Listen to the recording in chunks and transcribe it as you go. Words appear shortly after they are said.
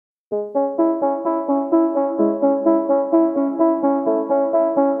Hello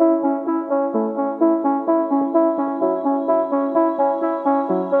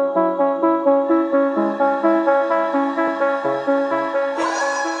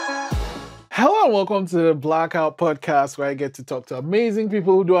and welcome to the Blackout Podcast, where I get to talk to amazing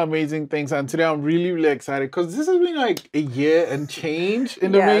people who do amazing things. And today I'm really excited because this has been like a year and change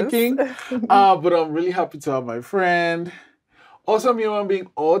in the making. But I'm really happy to have my friend, awesome human being,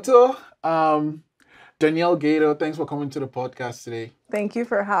 author, Danielle Gaitor. Thanks for coming to the podcast today. Thank you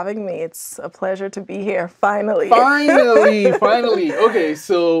for having me. It's a pleasure to be here, finally. Finally. Okay,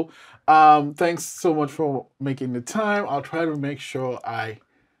 so thanks so much for making the time. I'll try to make sure I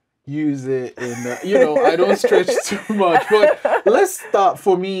use it in I don't stretch too much, but let's start.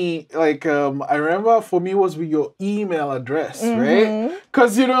 For me, like I remember for me was with your email address, right?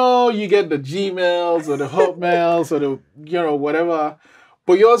 Because you get the Gmails or the Hotmails or the whatever,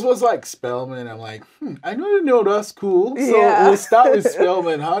 but yours was like Spellman. I'm like, I know that's cool. So we'll start with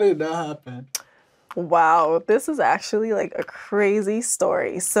Spellman. How did that happen? Wow, this is actually like a crazy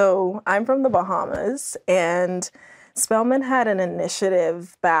story. So I'm from the Bahamas, and Spellman had an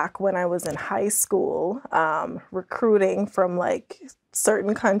initiative back when I was in high school, recruiting from like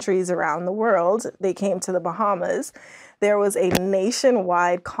certain countries around the world. They came to the Bahamas. There was a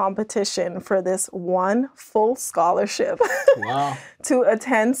nationwide competition for this one full scholarship to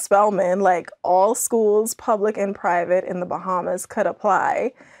attend Spellman. Like all schools, public and private in the Bahamas, could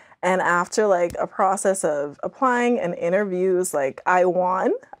apply. And after like a process of applying and interviews, like I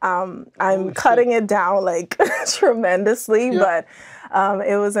won. I'm cutting it down like tremendously, but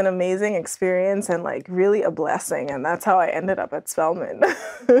it was an amazing experience and like really a blessing. And that's how I ended up at Spellman.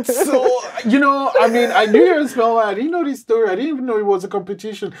 So, I knew you were in Spellman. I didn't know this story. I didn't even know it was a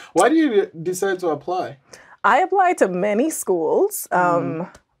competition. Why did you decide to apply? I applied to many schools,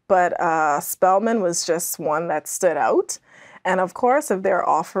 but Spellman was just one that stood out. And of course, if they're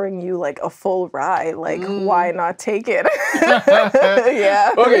offering you like a full ride, like why not take it?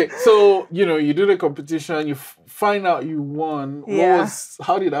 Okay, so you do the competition, you find out you won.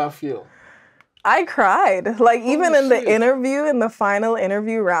 How did that feel? I cried. Like even in the interview, in the final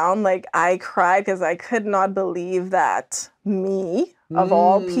interview round, like I cried because I could not believe that me, of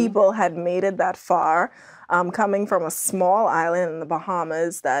all people, had made it that far. Coming from a small island in the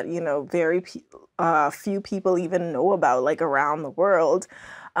Bahamas that, very few people even know about, like around the world,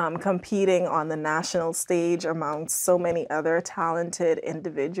 competing on the national stage amongst so many other talented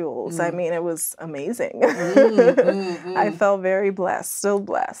individuals. I mean, it was amazing. I felt very blessed, still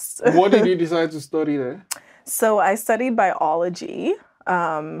blessed. What did you decide to study there? So I studied biology.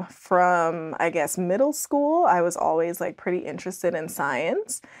 From, I guess, middle school. I was always like pretty interested in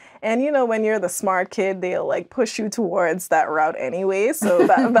science. And, when you're the smart kid, they'll like push you towards that route anyway. So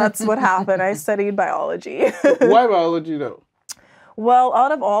that's what happened. I studied biology. Why biology though? Well,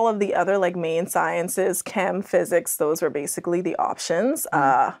 out of all of the other like main sciences, chem, physics, those were basically the options.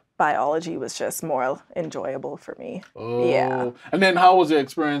 Biology was just more enjoyable for me. Oh. Yeah. And then how was your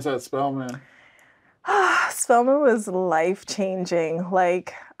experience at Spellman? Spellman was life-changing.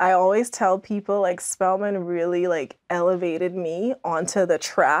 Like I always tell people, like Spellman really like elevated me onto the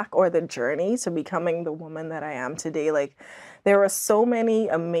track or the journey to becoming the woman that I am today. Like there were so many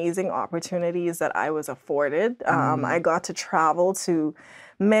amazing opportunities that I was afforded. I got to travel to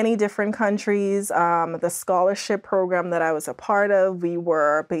many different countries. The scholarship program that I was a part of, we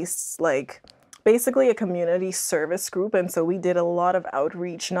were basically a community service group. And so we did a lot of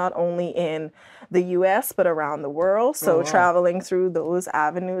outreach, not only in the US, but around the world. So traveling through those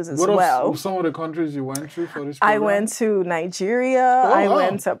avenues as well. What are some of the countries you went to for this program? I went to Nigeria. I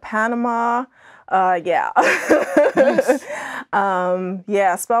went to Panama.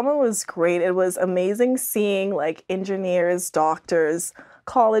 Spellman was great. It was amazing seeing like engineers, doctors,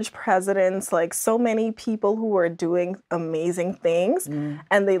 college presidents, like so many people who were doing amazing things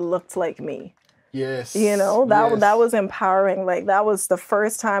and they looked like me. Yes. That was empowering. Like that was the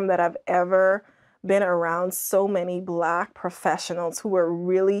first time that I've ever been around so many Black professionals who were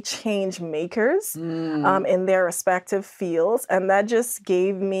really change makers in their respective fields. And that just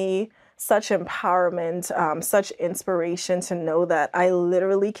gave me such empowerment, such inspiration to know that I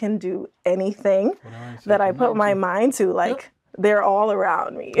literally can do anything that I put my mind to. Like they're all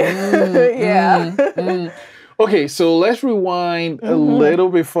around me. Okay, so let's rewind a little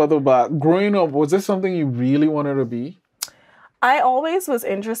bit further back. Growing up, was this something you really wanted to be? I always was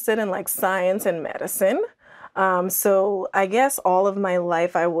interested in like science and medicine. So I guess all of my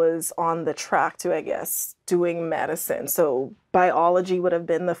life I was on the track to, I guess, doing medicine. So biology would have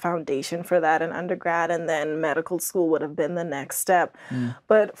been the foundation for that in undergrad, and then medical school would have been the next step.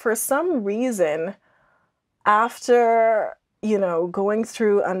 But for some reason, after going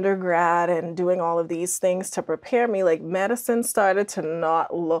through undergrad and doing all of these things to prepare me, like medicine started to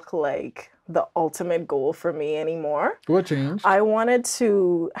not look like the ultimate goal for me anymore. What changed? I wanted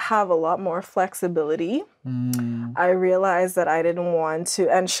to have a lot more flexibility. I realized that I didn't want to,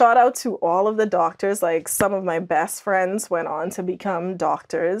 and shout out to all of the doctors, like some of my best friends went on to become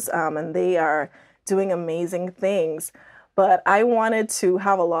doctors, and they are doing amazing things. But I wanted to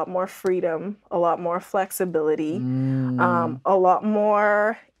have a lot more freedom, a lot more flexibility, a lot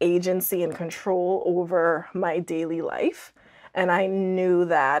more agency and control over my daily life. And I knew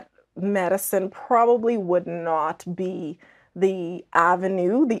that medicine probably would not be the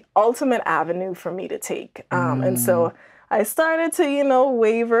avenue, the ultimate avenue for me to take. And so I started to,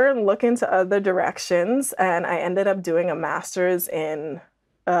 waver and look into other directions. And I ended up doing a master's in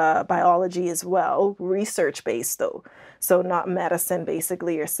biology as well, research-based though. So not medicine,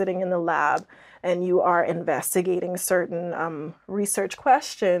 basically. You're sitting in the lab and you are investigating certain research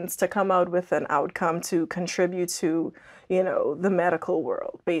questions to come out with an outcome to contribute to, the medical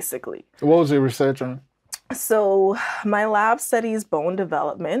world, basically. What was your research on? So my lab studies bone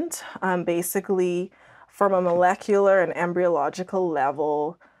development, basically from a molecular and embryological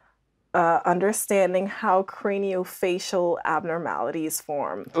level, understanding how craniofacial abnormalities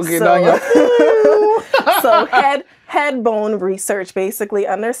form. Okay, so, so head bone research, basically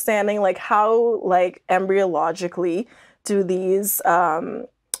understanding like how embryologically do these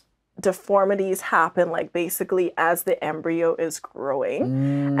deformities happen, like basically as the embryo is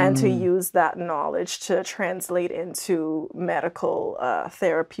growing, and to use that knowledge to translate into medical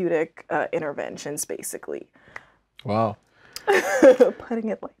therapeutic interventions, basically. Wow. Putting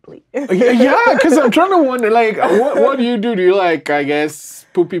it lightly. Yeah, because I'm trying to wonder, like, what do you do? Do you, like, I guess,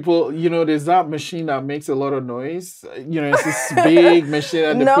 put people, there's that machine that makes a lot of noise. It's this big machine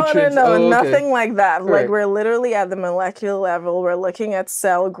that they put you in. No, okay. Nothing like that. Right. Like, we're literally at the molecular level. We're looking at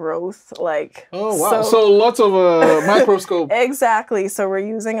cell growth. Like, oh, wow. So lots of microscope. Exactly. So we're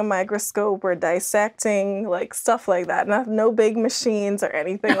using a microscope. We're dissecting, like, stuff like that. No big machines or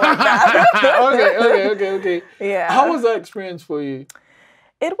anything like that. Okay. Yeah. How was that experience for you?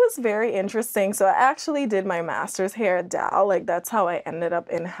 It was very interesting. So I actually did my master's here at Dal. Like, that's how I ended up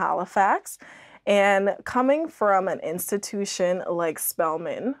in Halifax. And coming from an institution like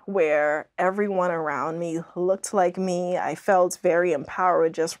Spelman, where everyone around me looked like me, I felt very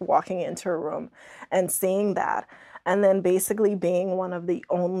empowered just walking into a room and seeing that. And then basically being one of the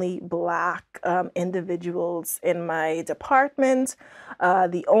only Black individuals in my department,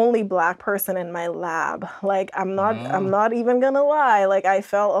 the only Black person in my lab. Like, I'm not even gonna lie. Like, I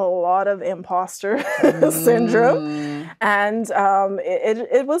felt a lot of imposter syndrome, and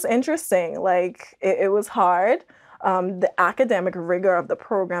it was interesting. Like, it was hard. The academic rigor of the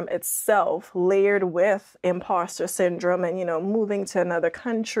program itself, layered with imposter syndrome and, moving to another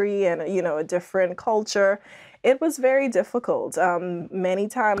country and, a different culture, it was very difficult. Many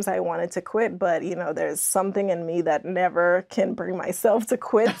times I wanted to quit, but, there's something in me that never can bring myself to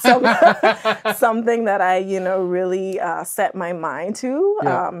quit. Something that I, really set my mind to.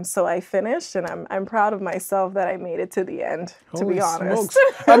 Yeah. So I finished, and I'm proud of myself that I made it to the end, to be honest.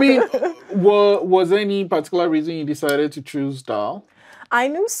 I mean, was there any particular reason you decided to choose Dal? I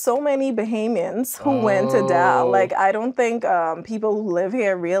knew so many Bahamians who went to Dal. Like, I don't think people who live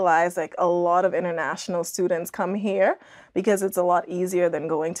here realize, like, a lot of international students come here because it's a lot easier than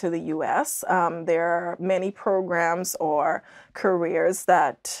going to the US. There are many programs or careers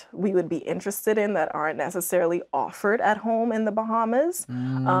that we would be interested in that aren't necessarily offered at home in the Bahamas.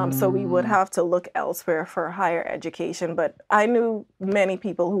 So we would have to look elsewhere for higher education. But I knew many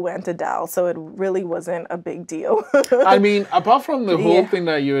people who went to Dal, so it really wasn't a big deal. I mean, apart from the whole thing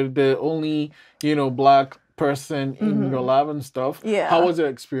that you're the only, Black person in your lab and stuff, how was your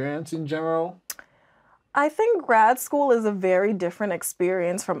experience in general? I think grad school is a very different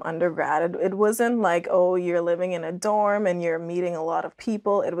experience from undergrad. It wasn't like, oh, you're living in a dorm and you're meeting a lot of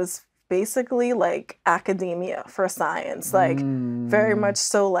people. It was basically like academia for science, like very much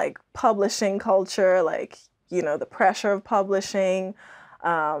so like publishing culture, like, the pressure of publishing.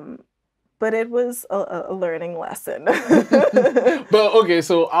 But it was a learning lesson. But okay,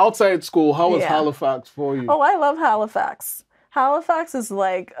 so outside school, how was Halifax for you? Oh, I love Halifax. Halifax is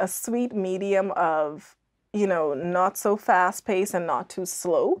like a sweet medium of, not so fast paced and not too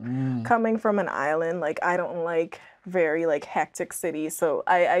slow. Coming from an island, like, I don't like very like hectic city. So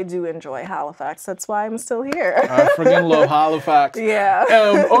I do enjoy Halifax. That's why I'm still here. I freaking love Halifax. Yeah.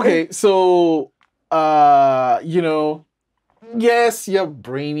 Okay, so you know, yes, you're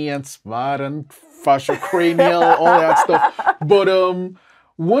brainy and smart and cranial, all that stuff. But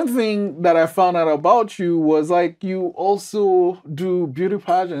one thing that I found out about you was like you also do beauty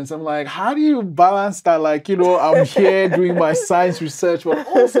pageants. I'm like, how do you balance that? Like, you know, I'm here doing my science research, but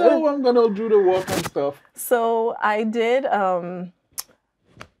also I'm gonna do the work and stuff. So I did the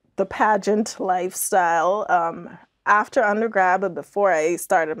pageant lifestyle after undergrad, but before I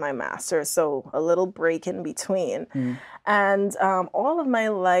started my master's, so a little break in between. And all of my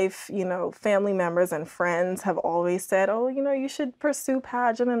life, you know, family members and friends have always said, oh, you know, you should pursue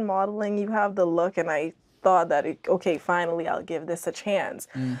pageant and modeling. You have the look. And I thought that, okay, finally, I'll give this a chance.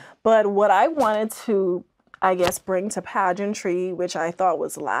 But what I wanted to, I guess, bring to pageantry, which I thought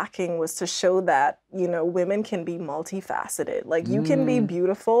was lacking, was to show that, you know, women can be multifaceted. Like, you can be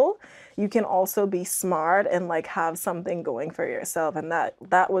beautiful. You can also be smart and like have something going for yourself. And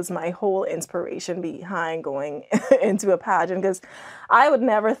that was my whole inspiration behind going into a pageant, because I would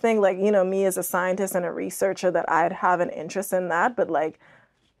never think like, you know, me as a scientist and a researcher that I'd have an interest in that. But like,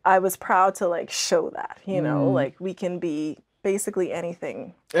 I was proud to like show that, you know, like we can be basically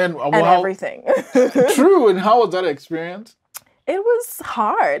anything and everything. True. And how was that experience? It was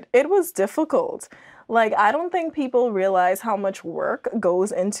hard. It was difficult. Like, I don't think people realize how much work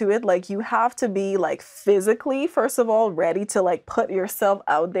goes into it. Like, you have to be like physically, first of all, ready to like put yourself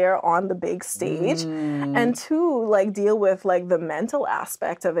out there on the big stage. And two, like deal with like the mental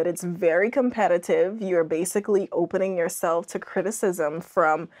aspect of it. It's very competitive. You're basically opening yourself to criticism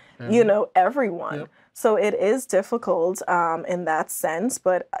from, you know, everyone. So it is difficult in that sense,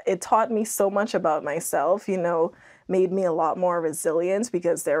 but it taught me so much about myself, you know, made me a lot more resilient,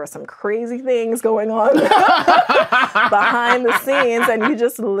 because there were some crazy things going on behind the scenes, and you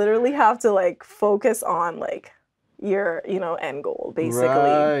just literally have to like focus on like your, you know, end goal basically.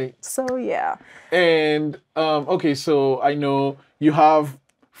 Right. So yeah. And okay, so I know you have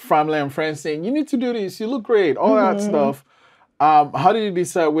family and friends saying you need to do this, you look great, all that stuff. How did you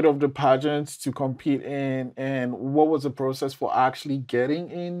decide which of the pageants to compete in, and what was the process for actually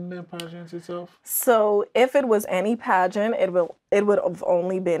getting in the pageant itself? So if it was any pageant, it would have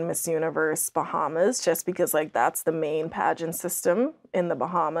only been Miss Universe Bahamas, just because like that's the main pageant system in the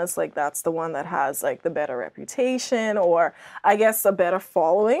Bahamas. Like that's the one that has like the better reputation, or I guess a better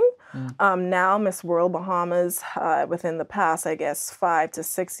following. Now Miss World Bahamas, within the past, I guess 5 to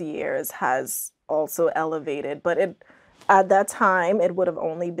 6 years, has also elevated, but at that time, it would have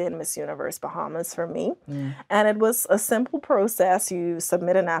only been Miss Universe Bahamas for me. And it was a simple process. You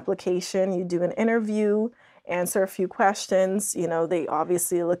submit an application, you do an interview, answer a few questions. You know, they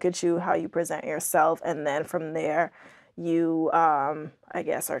obviously look at you, how you present yourself. And then from there, you, I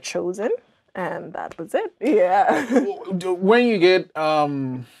guess, are chosen. And that was it. Yeah. When you get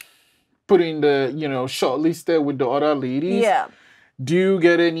put in the, you know, shortlisted with the other ladies. Yeah. Do you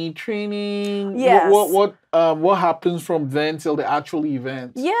get any training? Yes. What happens from then till the actual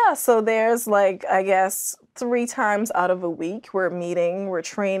event? Yeah, so there's like, I guess, 3 times out of a week we're meeting, we're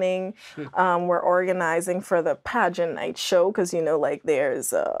training, we're organizing for the pageant night show, because, you know, like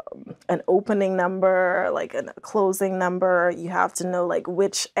there's an opening number, like a closing number. You have to know like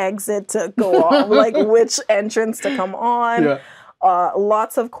which exit to go on, like which entrance to come on. Yeah.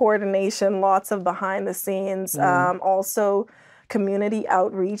 Lots of coordination, lots of behind the scenes. Also, community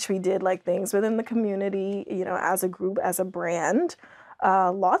outreach. We did like things within the community, you know, as a group, as a brand.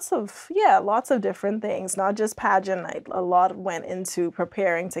 Lots of different things, not just pageant night. A lot went into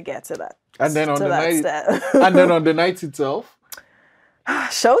preparing to get to that. And then on the night, and then on the night itself,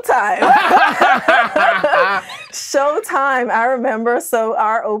 showtime. Showtime. I remember. So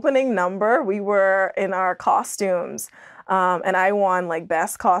our opening number, we were in our costumes. And I won like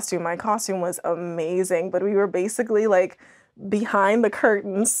best costume. My costume was amazing, but we were basically like behind the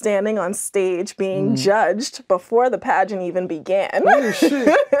curtain, standing on stage, being judged before the pageant even began. Oh,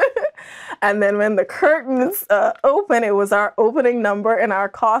 shit. And then when the curtains opened, it was our opening number in our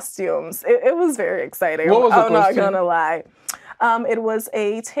costumes. It was very exciting. What was the I'm not costume? gonna lie. It was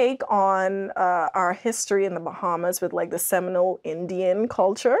a take on our history in the Bahamas with like the Seminole Indian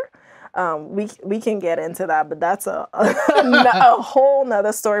culture. We can get into that, but that's a whole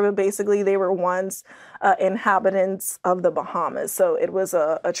nother story. But basically, they were once inhabitants of the Bahamas, so it was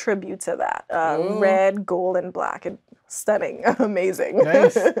a tribute to that. Red, gold, and black. Stunning, amazing.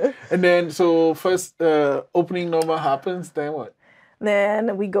 Nice. And then, so first opening number happens. Then what?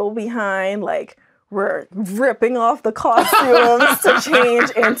 Then we go behind, like we're ripping off the costumes to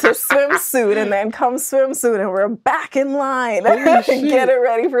change into swimsuit, and then come swimsuit, and we're back in line getting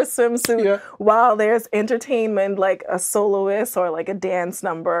ready for swimsuit while there's entertainment, like a soloist or like a dance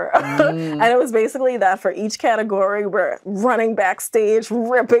number. And it was basically that for each category. We're running backstage,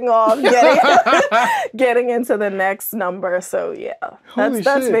 ripping off, getting into the next number. So yeah,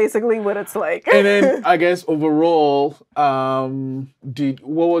 that's basically what it's like. And then I guess overall,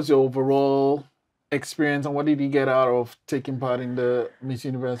 what was your overall experience, and what did you get out of taking part in the Miss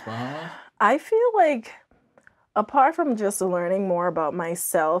Universe Bahamas? I feel like, apart from just learning more about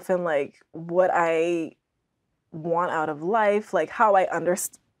myself and like what I want out of life, like how I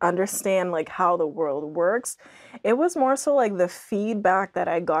understand like how the world works, it was more so like the feedback that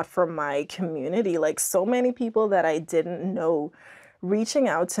I got from my community. Like so many people that I didn't know reaching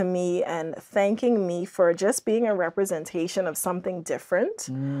out to me and thanking me for just being a representation of something different.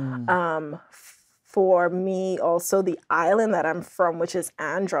 For me, also the island that I'm from, which is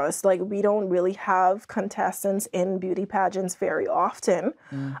Andros, like we don't really have contestants in beauty pageants very often.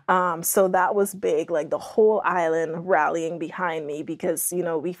 So that was big, like the whole island rallying behind me because, you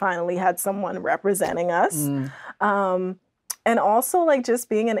know, we finally had someone representing us. And also like just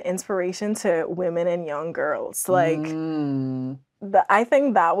being an inspiration to women and young girls. Like I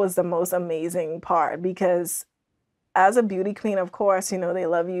think that was the most amazing part, because as a beauty queen, of course, you know, they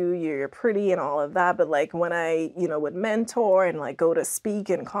love you, you're pretty and all of that. But like when I, you know, would mentor and like go to speak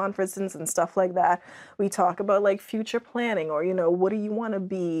in conferences and stuff like that, we talk about like future planning, or, you know, what do you want to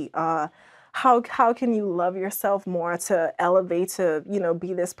be? How can you love yourself more to elevate to, you know,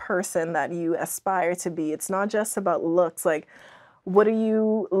 be this person that you aspire to be? It's not just about looks. Like, what do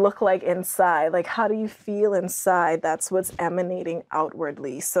you look like inside? Like, how do you feel inside? That's what's emanating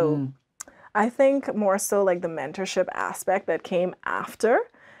outwardly. So I think more so like the mentorship aspect that came after,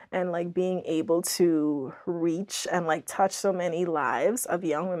 and like being able to reach and like touch so many lives of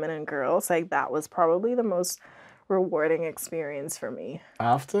young women and girls, like that was probably the most rewarding experience for me.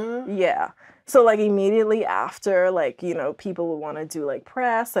 After? Yeah. So like immediately after, like, you know, people would want to do like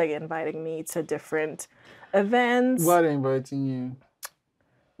press, like inviting me to different events. What inviting you?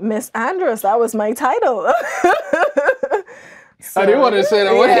 Miss Andros, that was my title. I didn't want to say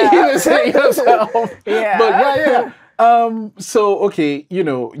that. What did you say yourself? But yeah. So, okay, you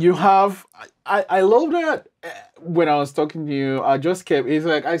know, you have, I love that when I was talking to you, I just kept, it's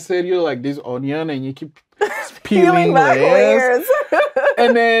like, I said, you're like this onion and you keep peeling back layers.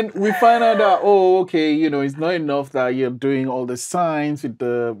 And then we find out that, oh, okay, you know, it's not enough that you're doing all the science with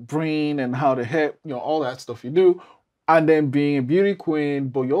the brain and how the head, you know, all that stuff you do. And then being a beauty queen,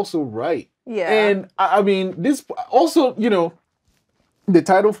 but you also write. Yeah. And I mean, this also, you know, the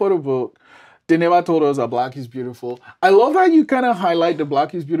title for the book, they never told us that Black is beautiful. I love that you kind of highlight the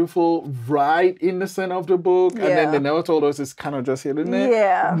Black is beautiful right in the center of the book. And then they never told us it's kind of just hidden there.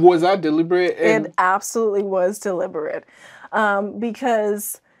 Yeah. Was that deliberate? It absolutely was deliberate.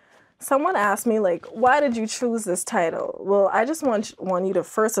 Because someone asked me, like, why did you choose this title? Well, I just want you to,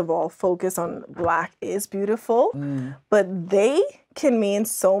 first of all, focus on Black is beautiful. But they can mean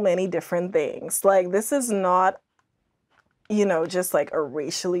so many different things. Like, this is not, you know, just like a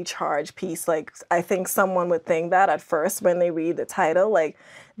racially charged piece. Like, I think someone would think that at first when they read the title, like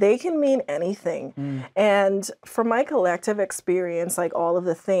they can mean anything. And for my collective experience, like all of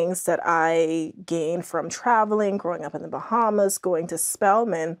the things that I gained from traveling, growing up in the Bahamas, going to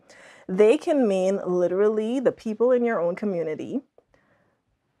Spelman, they can mean literally the people in your own community,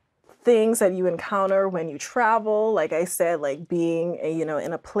 things that you encounter when you travel, like I said, like being you know,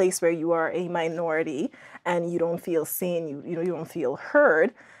 in a place where you are a minority and you don't feel seen, you don't feel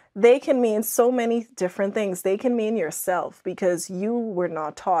heard. They can mean so many different things. They can mean yourself, because you were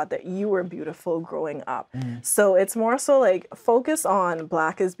not taught that you were beautiful growing up. So it's more so like focus on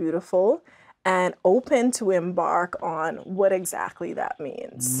Black is beautiful and open to embark on what exactly that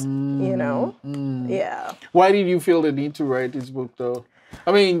means, you know? Yeah. Why did you feel the need to write this book though?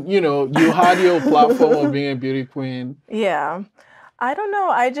 I mean, you know, you had your platform of being a beauty queen. Yeah. I don't know.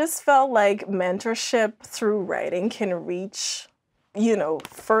 I just felt like mentorship through writing can reach, you know,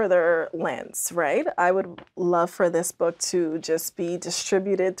 further lengths, right? I would love for this book to just be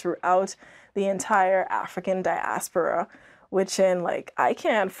distributed throughout the entire African diaspora, which in like, I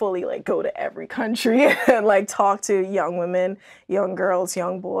can't fully like go to every country and like talk to young women, young girls,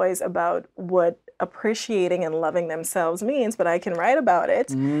 young boys about what appreciating and loving themselves means, but I can write about it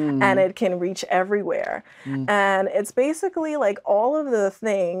and it can reach everywhere. And it's basically like all of the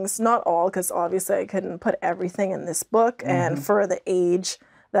things, not all, because obviously I couldn't put everything in this book. And for the age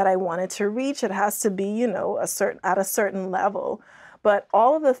that I wanted to reach, it has to be, you know, at a certain level. But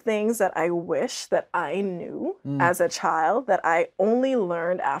all of the things that I wish that I knew as a child that I only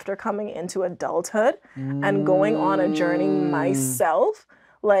learned after coming into adulthood and going on a journey myself,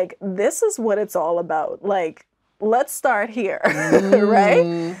 like, this is what it's all about. Like, let's start here,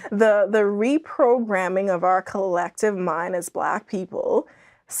 right? The reprogramming of our collective mind as Black people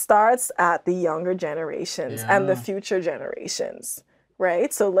starts at the younger generations and the future generations,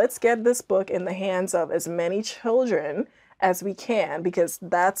 right? So let's get this book in the hands of as many children as we can, because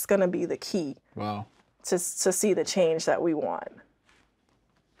that's going to be the key to see the change that we want.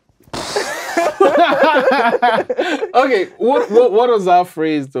 Okay, what does that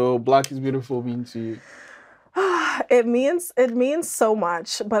phrase though, Black is beautiful, mean to you? It means so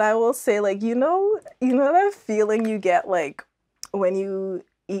much, but I will say, like, you know that feeling you get like when you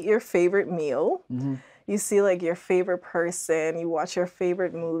eat your favorite meal, you see like your favorite person, you watch your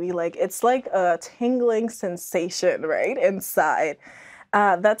favorite movie, like it's like a tingling sensation right inside.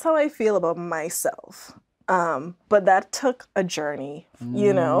 That's how I feel about myself. But that took a journey,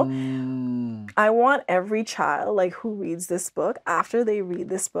 you know. I want every child, like, who reads this book, after they read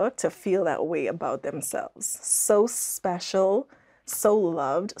this book, to feel that way about themselves. So special, so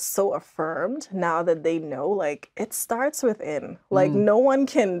loved, so affirmed, now that they know, like, it starts within. Like, no one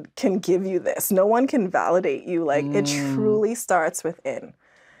can give you this. No one can validate you. Like, it truly starts within.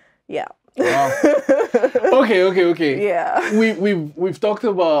 Yeah. Wow. Okay. Yeah. We've talked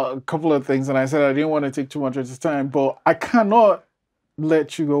about a couple of things, and I said I didn't want to take too much of this time, but I cannot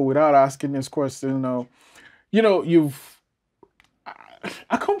let you go without asking this question. You know, you've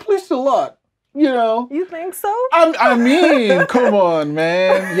accomplished a lot. You know. You think so? I mean, come on,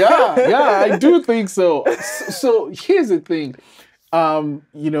 man. Yeah, I do think so. So here's the thing. You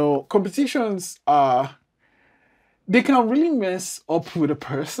know, competitions are, they can really mess up with a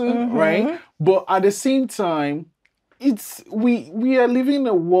person, right? But at the same time, we are living in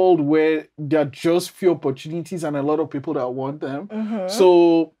a world where there are just few opportunities and a lot of people that want them.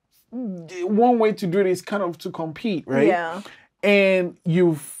 So one way to do it is kind of to compete, right? Yeah. And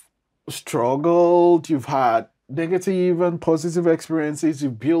you've struggled, you've had negative and positive experiences,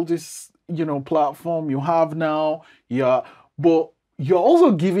 you've built this, you know, platform you have now. Yeah, but you're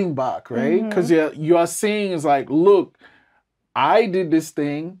also giving back, right? Because you are saying, it's like, look, I did this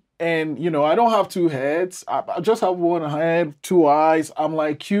thing, and, you know, I don't have two heads. I just have one head, two eyes. I'm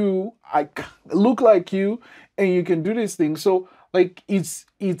like you. I look like you, and you can do this thing. So, like, it's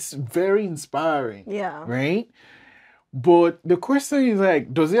very inspiring. Yeah. Right? But the question is,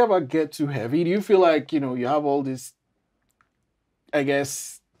 like, does it ever get too heavy? Do you feel like, you know, you have all this, I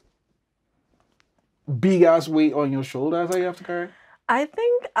guess, big ass weight on your shoulders that you have to carry? I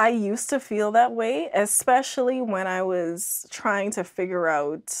think I used to feel that way, especially when I was trying to figure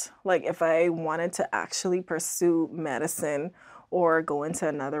out, like, if I wanted to actually pursue medicine or go into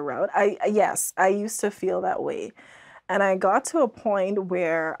another route. Yes, I used to feel that way. And I got to a point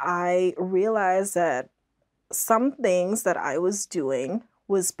where I realized that some things that I was doing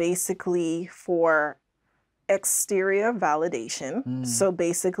was basically for exterior validation. So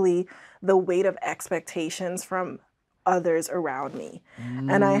basically the weight of expectations from others around me.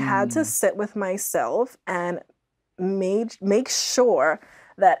 And I had to sit with myself and make sure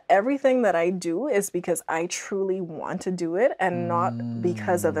that everything that I do is because I truly want to do it and not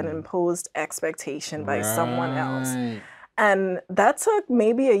because of an imposed expectation by someone else. And that took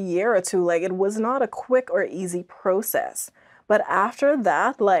maybe a year or two. Like, it was not a quick or easy process. But after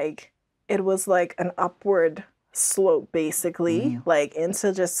that, like, it was like an upward slope, basically, like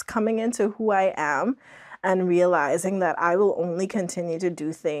into just coming into who I am and realizing that I will only continue to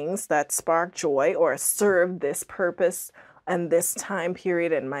do things that spark joy or serve this purpose and this time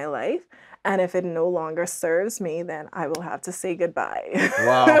period in my life. And if it no longer serves me, then I will have to say goodbye.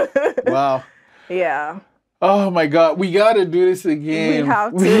 Wow. Wow. Yeah. Oh my God, we gotta do this again. We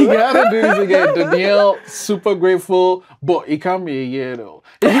have to. We gotta do this again. Danielle, super grateful, but it can't be a year though.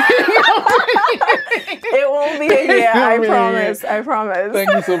 It won't be a year, I promise. I promise. Thank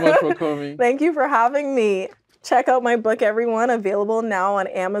you so much for coming. Thank you for having me. Check out my book, everyone. Available now on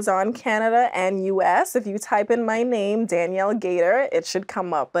Amazon Canada and US. If you type in my name, Danielle Gaitor, it should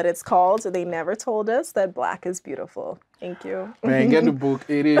come up. But it's called They Never Told Us That Black is Beautiful. Thank you. Man, get the book.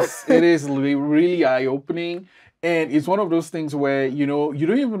 It is really eye-opening. And it's one of those things where, you know, you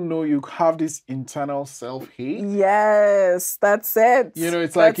don't even know you have this internal self-hate. Yes, that's it. You know,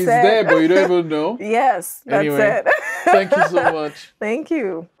 it's like it's there, but you don't even know. Yes, that's anyway, it. Thank you so much. Thank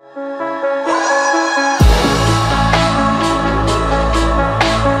you.